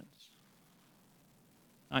your sins?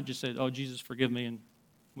 Not just said, "Oh, Jesus, forgive me," and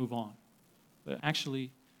move on. But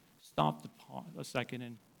actually stopped a second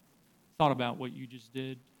and thought about what you just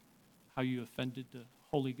did, how you offended the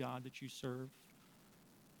holy God that you serve.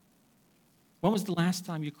 When was the last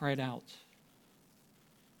time you cried out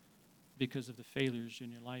because of the failures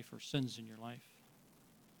in your life or sins in your life?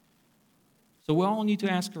 So we all need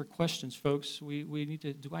to ask our questions, folks. We need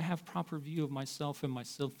to, do I have proper view of myself and my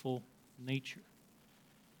sinful nature?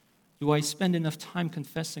 Do I spend enough time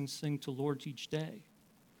confessing sin to Lord each day?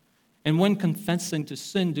 And when confessing to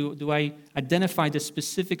sin, do I identify the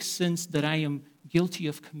specific sins that I am guilty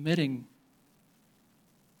of committing?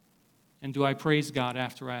 And do I praise God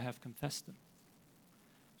after I have confessed them?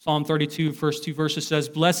 Psalm 32, first 2 verses says,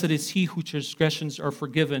 "Blessed is he whose transgressions are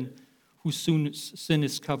forgiven, whose sin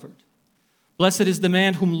is covered. Blessed is the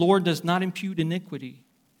man whom Lord does not impute iniquity,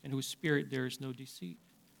 in whose spirit there is no deceit."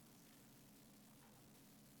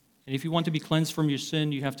 And if you want to be cleansed from your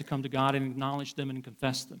sin, you have to come to God and acknowledge them and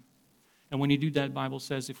confess them. And when you do that, the Bible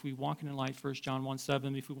says, if we walk in the light, 1 John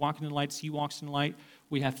 1:7, if we walk in the light as he walks in the light,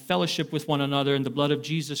 we have fellowship with one another, and the blood of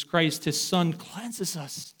Jesus Christ, his Son, cleanses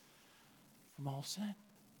us from all sin.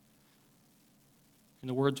 In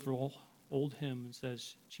the words of an old hymn, it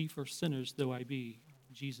says, "Chief of sinners though I be,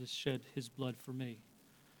 Jesus shed his blood for me.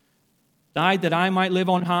 Died that I might live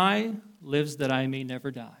on high, lives that I may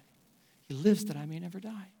never die." He lives that I may never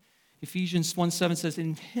die. Ephesians 1:7 says,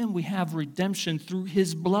 "In him we have redemption through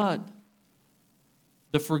his blood,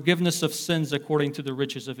 the forgiveness of sins according to the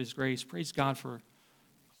riches of his grace." Praise God for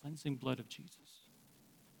the cleansing blood of Jesus.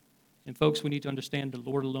 And folks, we need to understand the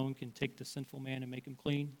Lord alone can take the sinful man and make him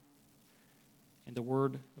clean. And the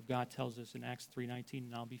word of God tells us in Acts 3:19,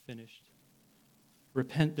 and I'll be finished,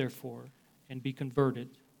 "Repent therefore and be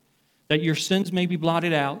converted, that your sins may be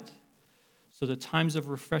blotted out, so that times of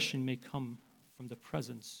refreshing may come from the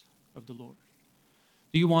presence of the Lord."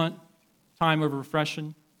 Do you want time of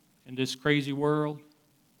refreshing in this crazy world?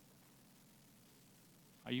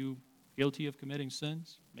 Are you guilty of committing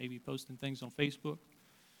sins? Maybe posting things on Facebook?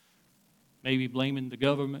 Maybe blaming the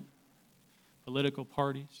government, political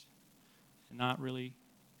parties, and not really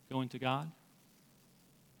going to God?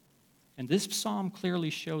 And this psalm clearly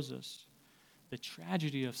shows us the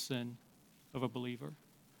tragedy of sin of a believer,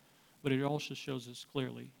 but it also shows us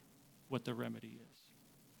clearly what the remedy is.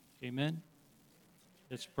 Amen?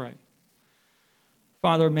 Let's pray.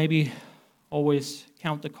 Father, maybe always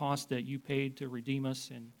count the cost that you paid to redeem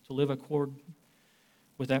us and to live accord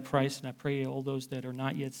with that price. And I pray all those that are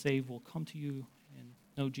not yet saved will come to you and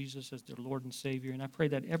know Jesus as their Lord and Savior. And I pray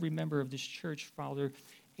that every member of this church, Father,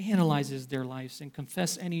 analyzes their lives and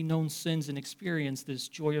confess any known sins and experience this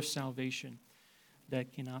joy of salvation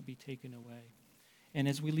that cannot be taken away. And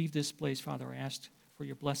as we leave this place, Father, I ask for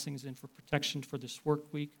your blessings and for protection for this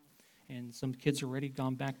work week. And some kids are already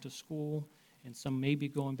gone back to school, and some may be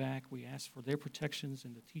going back. We ask for their protections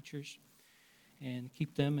and the teachers, and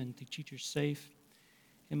keep them and the teachers safe.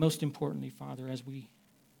 And most importantly, Father, as we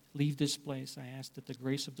leave this place, I ask that the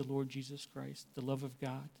grace of the Lord Jesus Christ, the love of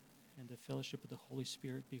God, and the fellowship of the Holy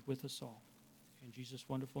Spirit be with us all. In Jesus'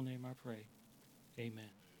 wonderful name I pray. Amen.